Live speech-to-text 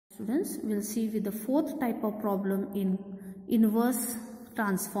Students, we'll see with the fourth type of problem in inverse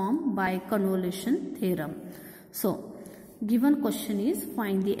transform by convolution theorem. So, given question is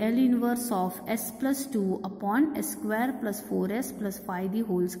find the L inverse of s plus 2 upon s square plus 4s plus 5 the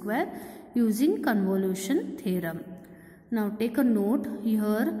whole square using convolution theorem. Now take a note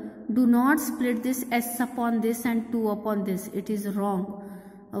here, do not split this s upon this and 2 upon this, it is wrong.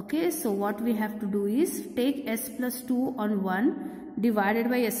 Okay, so what we have to do is take s plus 2 on 1 divided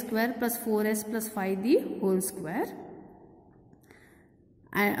by s square plus 4s plus 5 the whole square.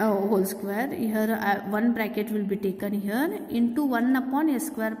 Here one bracket will be taken here into 1 upon s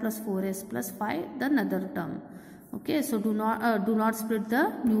square plus 4s plus 5 the another term. Okay, so do not split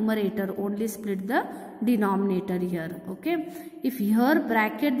the numerator, only split the denominator here. Okay, if here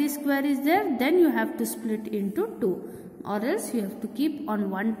bracket the square is there, then you have to split into 2, or else you have to keep on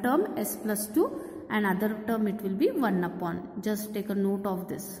one term s plus 2 and other term it will be 1 upon. Just take a note of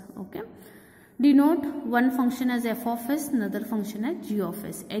this. Okay, denote one function as f of s, another function as g of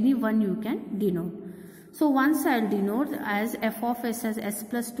s. Any one you can denote. So once I will denote as f of s as s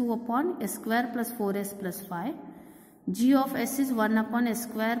plus 2 upon s square plus 4s plus 5. G of s is 1 upon s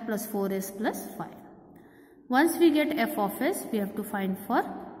square plus 4s plus 5. Once we get f of s, we have to find for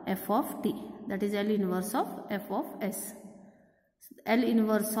f of t. That is L inverse of f of s. L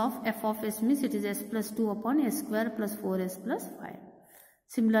inverse of f of s means it is s plus 2 upon s square plus 4s plus 5.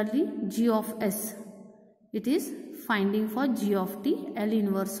 Similarly, g of s, it is finding for g of t, L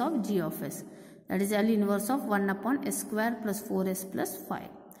inverse of g of s. That is L inverse of 1 upon s square plus 4s plus 5.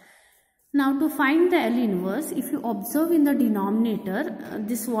 Now to find the L inverse, if you observe in the denominator,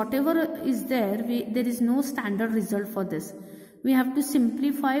 this whatever is there, there is no standard result for this. We have to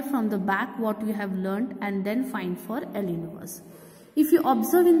simplify from the back what we have learned and then find for L inverse. If you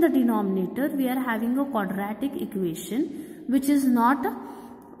observe in the denominator, we are having a quadratic equation which is not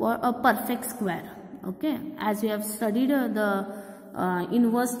a perfect square. Okay, as we have studied the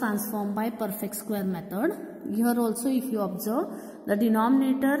inverse transform by perfect square method. Here also if you observe, the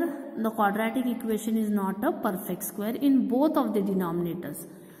denominator, the quadratic equation is not a perfect square in both of the denominators.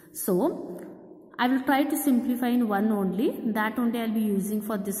 So, I will try to simplify in one only. That only I will be using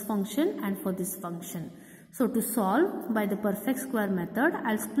for this function and for this function. So, to solve by the perfect square method,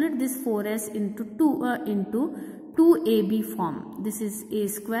 I will split this 4s into 2ab form. This is a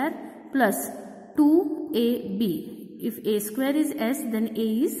square plus 2ab. If a square is s, then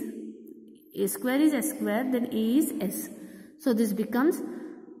a square is s square, then a is s. So this becomes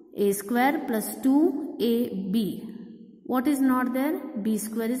a square plus 2ab. What is not there? B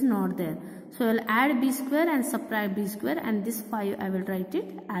square is not there. So I will add b square and subtract b square, and this 5 I will write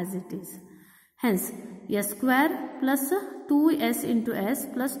it as it is. Hence s square plus 2s into s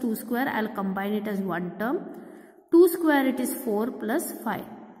plus 2 square, I will combine it as one term. 2 square it is 4 plus 5.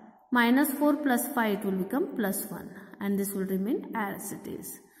 Minus 4 plus 5 it will become plus 1, and this will remain as it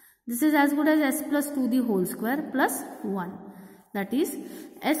is. This is as good as s plus 2 the whole square plus 1. That is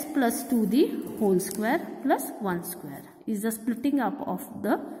s plus 2 the whole square plus 1 square is the splitting up of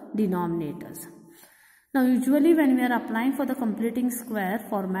the denominators. Now usually when we are applying for the completing square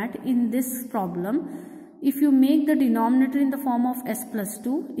format in this problem, if you make the denominator in the form of s plus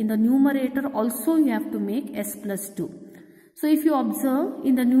 2, in the numerator also you have to make s plus 2. So if you observe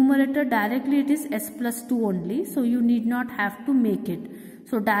in the numerator directly it is s plus 2 only, so you need not have to make it.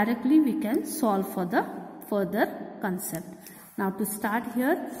 So directly we can solve for the further concept. Now to start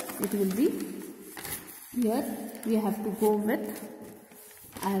here, it will be, here we have to go with,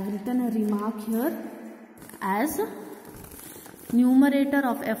 I have written a remark here as numerator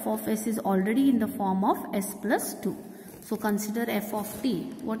of f of s is already in the form of s plus 2. So consider f of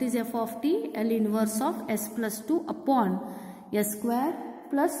t. What is f of t? L inverse of s plus 2 upon s square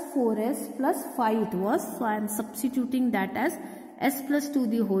plus 4s plus 5 it was. So I am substituting that as s plus 2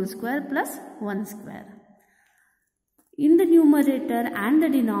 the whole square plus 1 square. In the numerator and the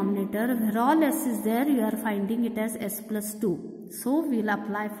denominator, where all s is there, you are finding it as s plus 2. So we will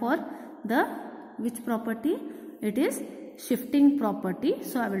apply for the which property? It is shifting property.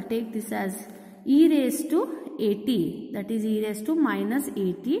 So I will take this as e raised to at, that is e raised to minus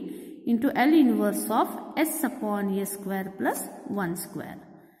at into L inverse of s upon a square plus 1 square.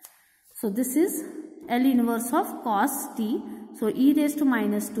 So this is L inverse of cos t. So e raised to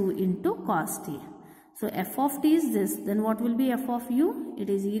minus 2 into cos t. So f of t is this. Then what will be f of u? It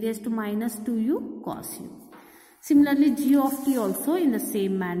is e raised to minus 2u cos u. Similarly, g of t also in the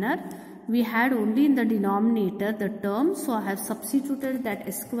same manner. We had only in the denominator the term. So I have substituted that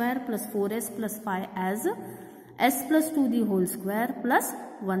s square plus 4s plus 5 as s plus 2 the whole square plus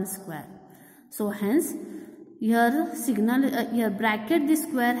 1 square. So hence Here signal, here bracket the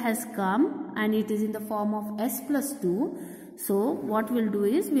square has come and it is in the form of s plus 2. So what we'll do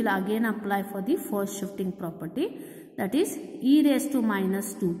is we'll again apply for the first shifting property, that is e raised to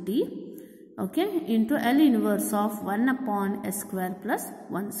minus 2t, okay, into L inverse of 1 upon s square plus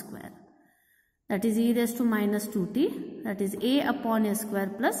 1 square. That is e raised to minus 2t, that is a upon s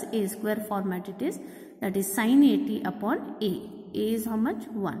square plus a square format it is, that is sin at upon a. A is how much?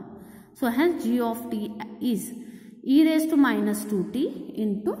 1. So hence g of t is e raised to minus 2t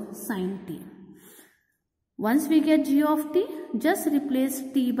into sin t. Once we get g of t, just replace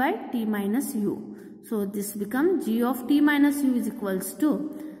t by t minus u. So this becomes g of t minus u is equals to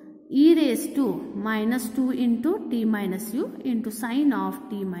e raised to minus 2 into t minus u into sin of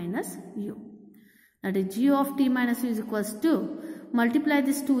t minus u. That is g of t minus u is equals to, multiply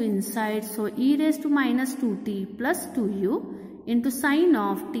this 2 inside, so e raised to minus 2t plus 2u into sin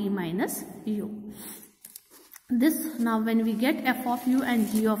of t minus u. This, now when we get f of u and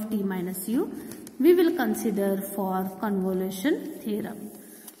g of t minus u, we will consider for convolution theorem.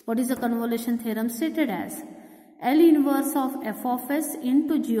 What is the convolution theorem? Stated as L inverse of f of s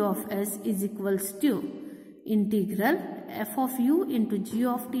into g of s is equals to integral f of u into g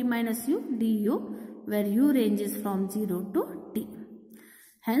of t minus u du, where u ranges from 0 to t.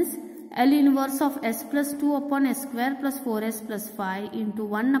 Hence L inverse of s plus 2 upon s square plus 4s plus 5 into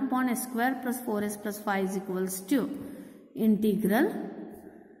 1 upon s square plus 4s plus 5 is equals to integral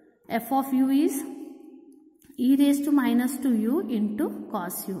f of u is e raised to minus 2u into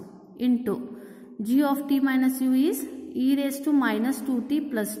cos u into g of t minus u is e raised to minus 2t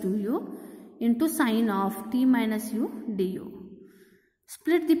plus 2u into sin of t minus u du.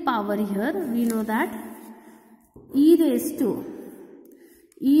 Split the power here. We know that e raised to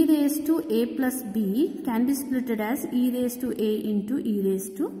a plus b can be splitted as e raised to a into e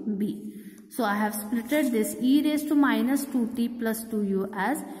raised to b. So I have splitted this e raised to minus 2t plus 2u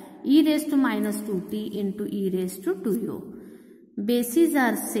as e raised to minus 2t into e raised to 2u. Bases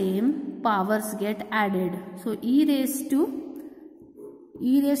are same, powers get added. So e raised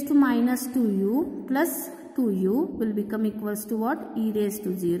to minus 2u plus 2u will become equals to what? E raised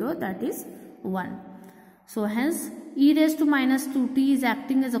to 0, that is 1. So hence e raised to minus 2t is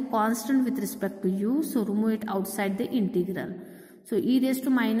acting as a constant with respect to u, so remove it outside the integral. So e raised to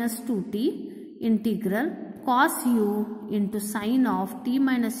minus 2t integral cos u into sin of t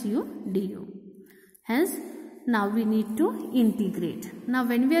minus u du. Hence now we need to integrate. Now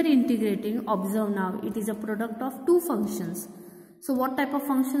when we are integrating, observe now it is a product of two functions. So what type of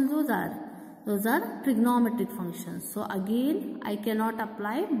functions those are? Those are trigonometric functions. So again I cannot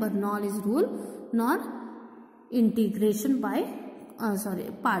apply Bernoulli's rule nor integration by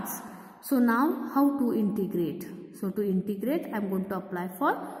parts. So now how to integrate? So to integrate I am going to apply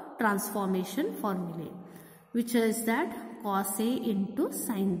for transformation formulae, which is that cos A into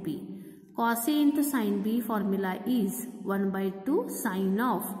sin B. Cos A into sin B formula is 1 by 2 sin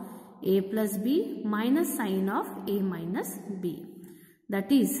of A plus B minus sin of A minus B. That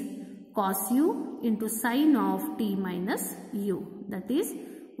is cos u into sin of t minus u. That is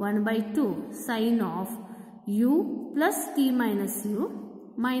 1 by 2 sin of u plus t minus u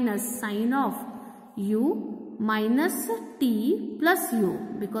minus sin of u minus t plus u,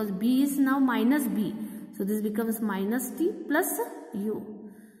 because b is now minus b. So this becomes minus t plus u.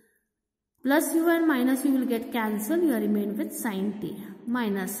 Plus u and minus u will get cancelled. You remain with sin t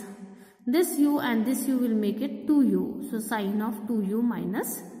minus this u and this u will make it 2u. So sin of 2u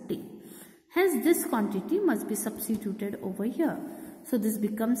minus t. Hence this quantity must be substituted over here. So this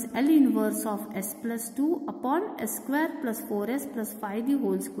becomes L inverse of s plus 2 upon s square plus 4s plus 5 the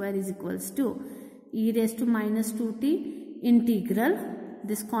whole square is equals to e raised to minus 2t integral.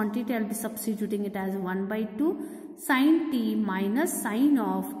 This quantity I will be substituting it as 1 by 2 sin t minus sin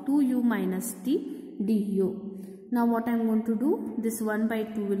of 2u minus t du. Now what I am going to do, this 1 by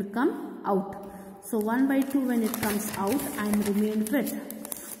 2 will come out. So 1 by 2 when it comes out I am remained with.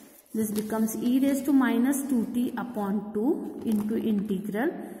 This becomes e raised to minus 2t upon 2 into integral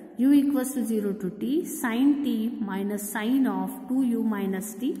u equals to 0 to t sin t minus sin of 2u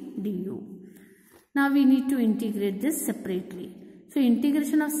minus t du. Now we need to integrate this separately. So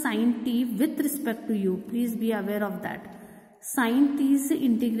integration of sin t with respect to u, please be aware of that. Sin t's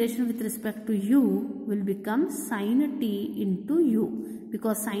integration with respect to u will become sin t into u,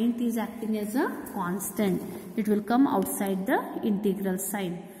 because sin t is acting as a constant. It will come outside the integral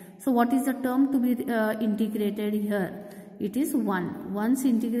sign. So what is the term to be integrated here? It is 1. 1's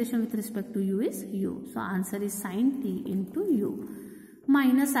integration with respect to u is u. So answer is sin t into u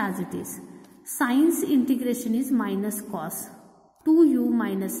minus as it is. Sin's integration is minus cos 2u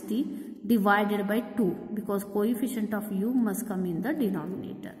minus t. divided by 2 because coefficient of u must come in the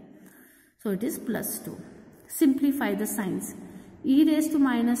denominator. So it is plus 2. Simplify the signs. E raised to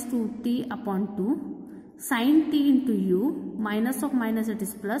minus 2t upon 2 sin t into u, minus of minus it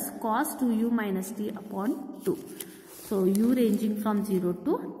is plus, cos 2u minus t upon 2. So u ranging from 0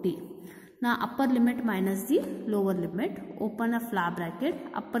 to t. Now upper limit minus the lower limit, open a flat bracket,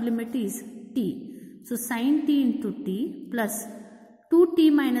 upper limit is t. So sin t into t plus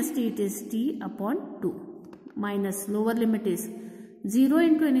 2t minus t, it is t upon 2, minus lower limit is 0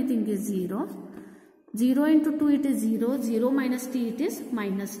 into anything is 0. 0 into 2 it is 0, 0 minus t it is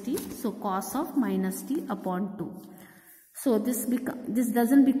minus t, so cos of minus t upon 2. So this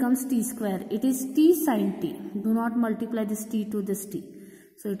doesn't becomes t square, it is t sin t. Do not multiply this t to this t.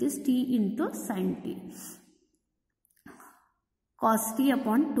 So it is t into sin t. Cos t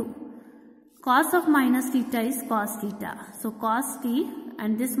upon 2. Cos of minus theta is cos theta. So cos t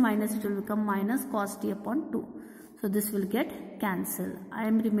and this minus it will become minus cos t upon 2. So this will get cancelled. I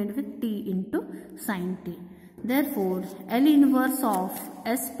am remained with t into sin t. Therefore, L inverse of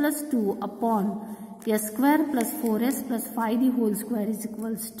s plus 2 upon s square plus 4s plus 5 the whole square is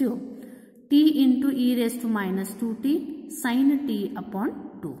equals to t into e raised to minus 2t sin t upon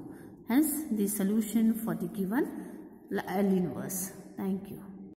 2. Hence, the solution for the given L inverse. Thank you.